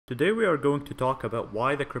Today we are going to talk about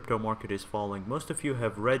why the crypto market is falling. Most of you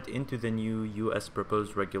have read into the new US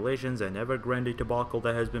proposed regulations and Evergrande debacle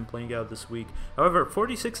that has been playing out this week. However,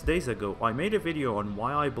 46 days ago I made a video on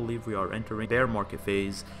why I believe we are entering bear market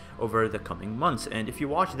phase over the coming months, and if you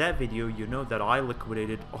watch that video you know that I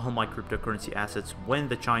liquidated all my cryptocurrency assets when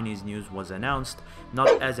the Chinese news was announced,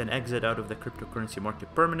 not as an exit out of the cryptocurrency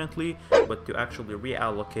market permanently, but to actually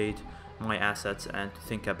reallocate my assets and to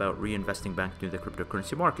think about reinvesting back into the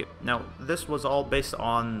cryptocurrency market. Now, this was all based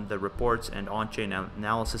on the reports and on-chain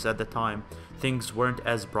analysis at the time. Things weren't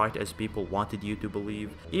as bright as people wanted you to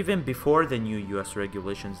believe, even before the new US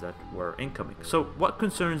regulations that were incoming. So what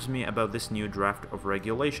concerns me about this new draft of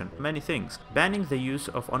regulation? Many things. Banning the use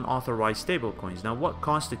of unauthorized stablecoins. Now, what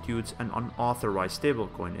constitutes an unauthorized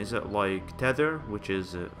stablecoin? Is it like Tether, which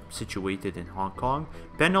is situated in Hong Kong?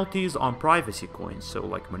 Penalties on privacy coins, so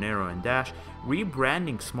like Monero and Dash.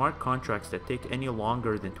 Rebranding smart contracts that take any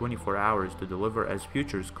longer than 24 hours to deliver as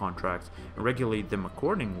futures contracts and regulate them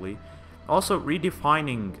accordingly. Also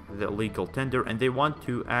redefining the legal tender, and they want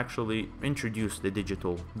to actually introduce the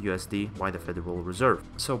digital USD by the Federal Reserve.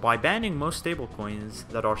 So by banning most stablecoins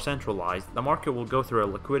that are centralized, the market will go through a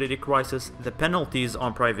liquidity crisis. The penalties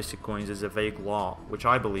on privacy coins is a vague law, which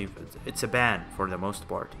I believe it's a ban for the most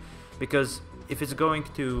part, because if it's going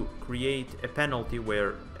to create a penalty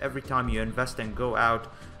where every time you invest and go out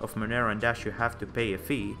of Monero and Dash you have to pay a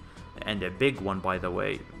fee, and a big one by the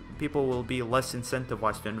way, people will be less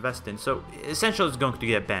incentivized to invest in. So essentially it's going to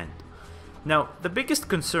get banned. Now, the biggest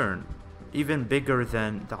concern, even bigger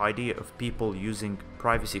than the idea of people using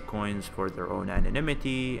privacy coins for their own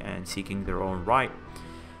anonymity and seeking their own right,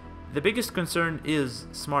 the biggest concern is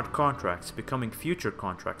smart contracts becoming future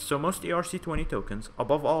contracts. So most ERC20 tokens,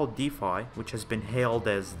 above all DeFi, which has been hailed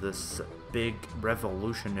as this big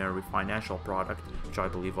revolutionary financial product, which I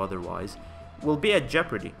believe otherwise, will be at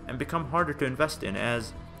jeopardy and become harder to invest in,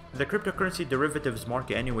 as the cryptocurrency derivatives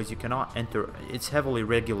market anyways, you cannot enter. It's heavily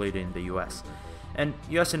regulated in the US. And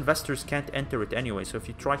US investors can't enter it anyway, so if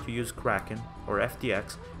you try to use Kraken or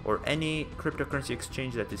FTX or any cryptocurrency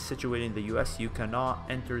exchange that is situated in the US, you cannot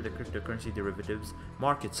enter the cryptocurrency derivatives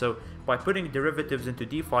market. So by putting derivatives into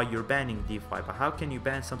DeFi, you're banning DeFi. But how can you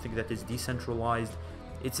ban something that is decentralized?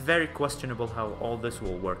 It's very questionable how all this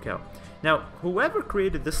will work out. Now, whoever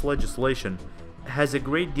created this legislation has a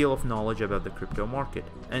great deal of knowledge about the crypto market,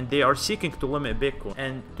 and they are seeking to limit Bitcoin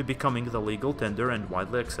and to becoming the legal tender and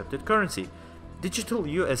widely accepted currency. Digital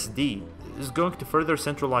USD is going to further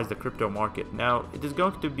centralize the crypto market. Now, it is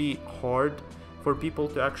going to be hard for people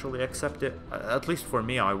to actually accept it. At least for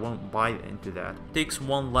me, I won't buy into that. It takes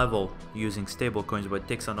one level using stablecoins, but it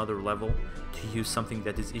takes another level to use something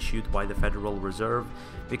that is issued by the Federal Reserve,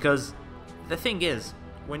 because the thing is,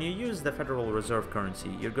 when you use the Federal Reserve currency,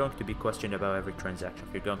 you're going to be questioned about every transaction.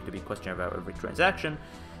 If you're going to be questioned about every transaction,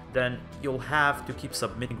 then you'll have to keep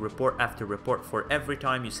submitting report after report for every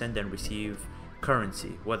time you send and receive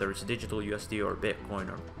currency, whether it's digital USD or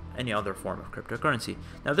Bitcoin or any other form of cryptocurrency.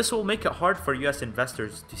 Now, this will make it hard for US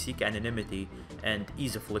investors to seek anonymity and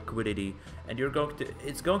ease of liquidity, and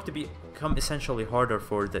it's going to become essentially harder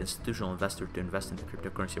for the institutional investor to invest in the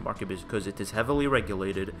cryptocurrency market because it is heavily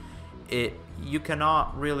regulated. You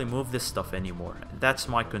cannot really move this stuff anymore. That's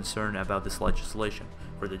my concern about this legislation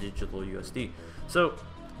for the digital USD. So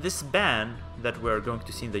this ban that we're going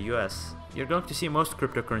to see in the US, you're going to see most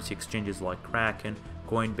cryptocurrency exchanges like Kraken,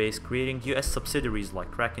 Coinbase creating US subsidiaries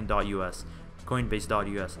like Kraken.us,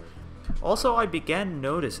 Coinbase.us. Also, I began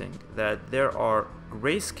noticing that there are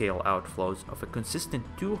Grayscale outflows of a consistent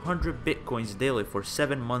 200 Bitcoins daily for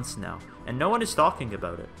 7 months now, and no one is talking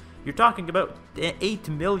about it. You're talking about $8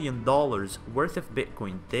 million worth of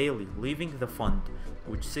Bitcoin daily leaving the fund,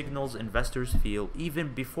 which signals investors feel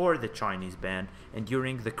even before the Chinese ban and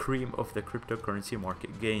during the cream of the cryptocurrency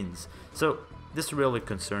market gains. So this really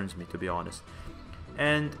concerns me, to be honest.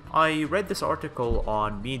 And I read this article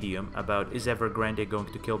on Medium about, is Evergrande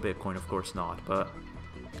going to kill Bitcoin? Of course not, but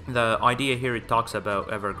the idea here, it talks about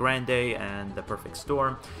Evergrande and the perfect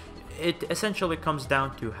storm. It essentially comes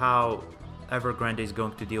down to how Evergrande is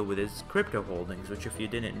going to deal with its crypto holdings, which, if you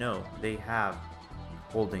didn't know, they have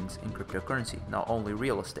holdings in cryptocurrency, not only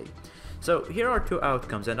real estate. So here are two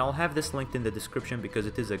outcomes, and I'll have this linked in the description because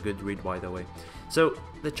it is a good read, by the way. So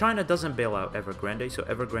the China doesn't bail out Evergrande, so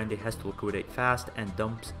Evergrande has to liquidate fast and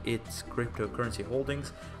dumps its cryptocurrency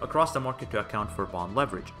holdings across the market to account for bond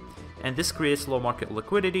leverage. And this creates low market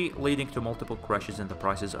liquidity, leading to multiple crashes in the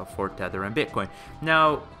prices of Tether and Bitcoin.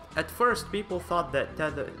 Now, at first people thought that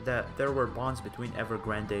there were bonds between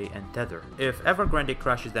Evergrande and Tether. If Evergrande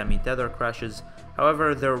crashes, that means Tether crashes.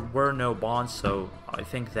 However, there were no bonds, so I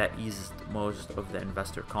think that eased most of the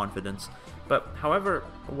investor confidence. But however,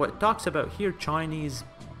 what talks about here, Chinese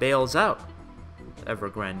bails out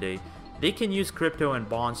Evergrande. They can use crypto and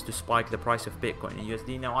bonds to spike the price of Bitcoin and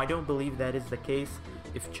USD. Now, I don't believe that is the case.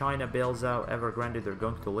 If China bails out Evergrande, they're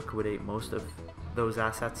going to liquidate most of those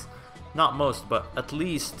assets. Not most, but at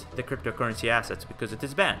least the cryptocurrency assets, because it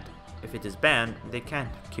is banned. If it is banned, they can't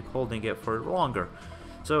keep holding it for longer.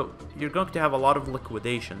 So you're going to have a lot of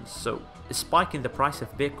liquidations. So spiking the price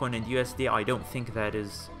of Bitcoin and USD, I don't think that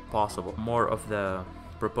is possible. More of the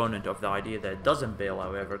proponent of the idea that it doesn't bail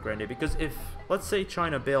out Evergrande, because if, let's say,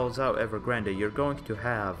 China bails out Evergrande, you're going to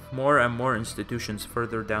have more and more institutions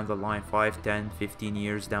further down the line, 5, 10, 15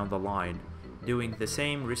 years down the line, doing the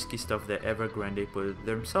same risky stuff that Evergrande put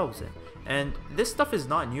themselves in. And this stuff is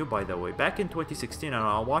not new, by the way. Back in 2016, and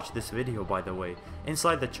I'll watch this video, by the way,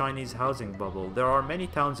 inside the Chinese housing bubble, there are many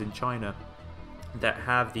towns in China that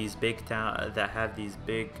have these big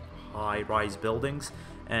high-rise buildings,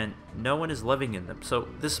 and no one is living in them. So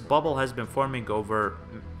this bubble has been forming over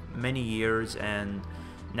many years, and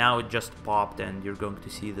now it just popped, and you're going to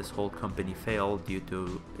see this whole company fail due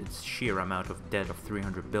to its sheer amount of debt of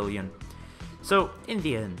 300 billion. So in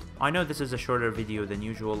the end, I know this is a shorter video than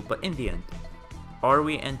usual, but in the end, are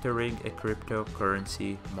we entering a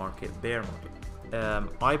cryptocurrency market bear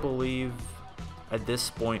market? I believe at this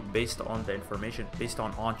point, based on the information, based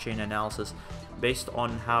on on-chain analysis, based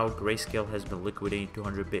on how Grayscale has been liquidating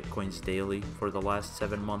 200 bitcoins daily for the last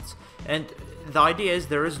 7 months, and the idea is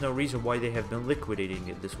there is no reason why they have been liquidating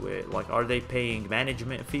it this way. Like, are they paying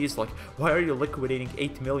management fees? Like, why are you liquidating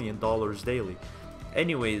 $8 million daily?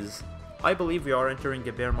 Anyways, I believe we are entering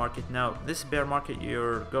a bear market now. This bear market,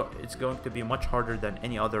 it's going to be much harder than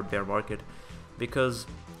any other bear market, because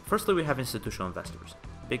firstly, we have institutional investors,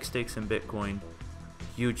 big stakes in Bitcoin,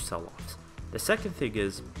 huge sell-offs. The second thing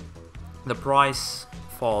is the price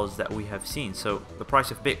falls that we have seen. So the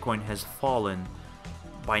price of Bitcoin has fallen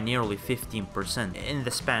by nearly 15% in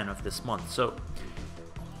the span of this month. So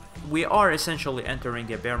we are essentially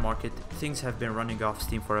entering a bear market. Things have been running off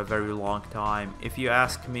steam for a very long time. If you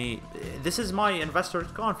ask me, this is my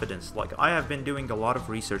investor's confidence. Like, I have been doing a lot of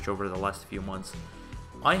research over the last few months.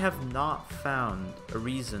 I have not found a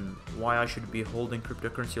reason why I should be holding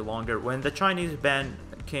cryptocurrency longer. When the Chinese ban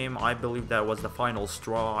came, I believe that was the final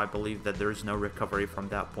straw. I believe that there is no recovery from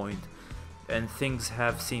that point, and things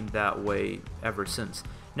have seemed that way ever since.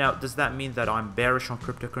 Now, does that mean that I'm bearish on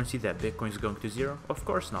cryptocurrency, that Bitcoin is going to zero? Of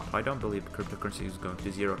course not. I don't believe cryptocurrency is going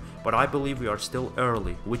to zero, but I believe we are still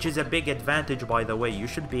early, which is a big advantage, by the way. You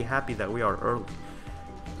should be happy that we are early.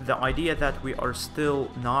 The idea that we are still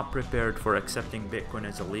not prepared for accepting Bitcoin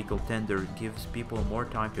as a legal tender gives people more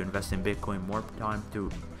time to invest in Bitcoin, more time to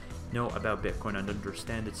know about Bitcoin and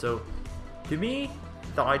understand it. So to me,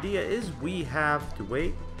 the idea is we have to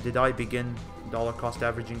wait. Did I begin dollar cost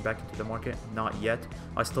averaging back into the market? Not yet.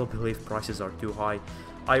 I still believe prices are too high.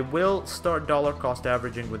 I will start dollar cost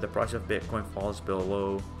averaging when the price of Bitcoin falls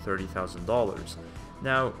below $30,000.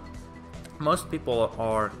 Now, most people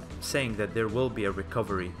are saying that there will be a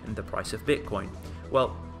recovery in the price of Bitcoin.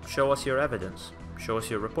 Well, show us your evidence, show us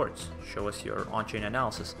your reports, show us your on-chain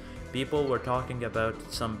analysis. People were talking about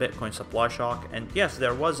some Bitcoin supply shock, and yes,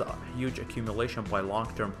 there was a huge accumulation by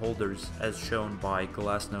long-term holders as shown by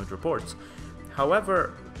Glassnode reports.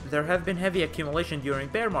 However, there have been heavy accumulation during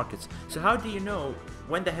bear markets. So how do you know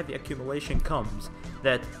when the heavy accumulation comes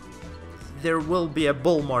that there will be a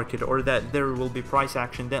bull market or that there will be price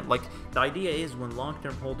action then? Like, the idea is when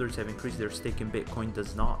long-term holders have increased their stake in Bitcoin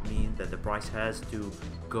does not mean that the price has to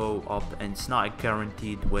go up, and it's not a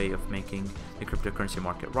guaranteed way of making the cryptocurrency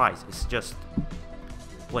market rise. It's just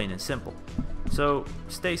plain and simple. So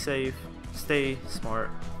stay safe, stay smart,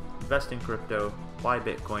 invest in crypto, buy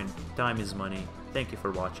Bitcoin, time is money. Thank you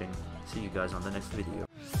for watching. See you guys on the next video.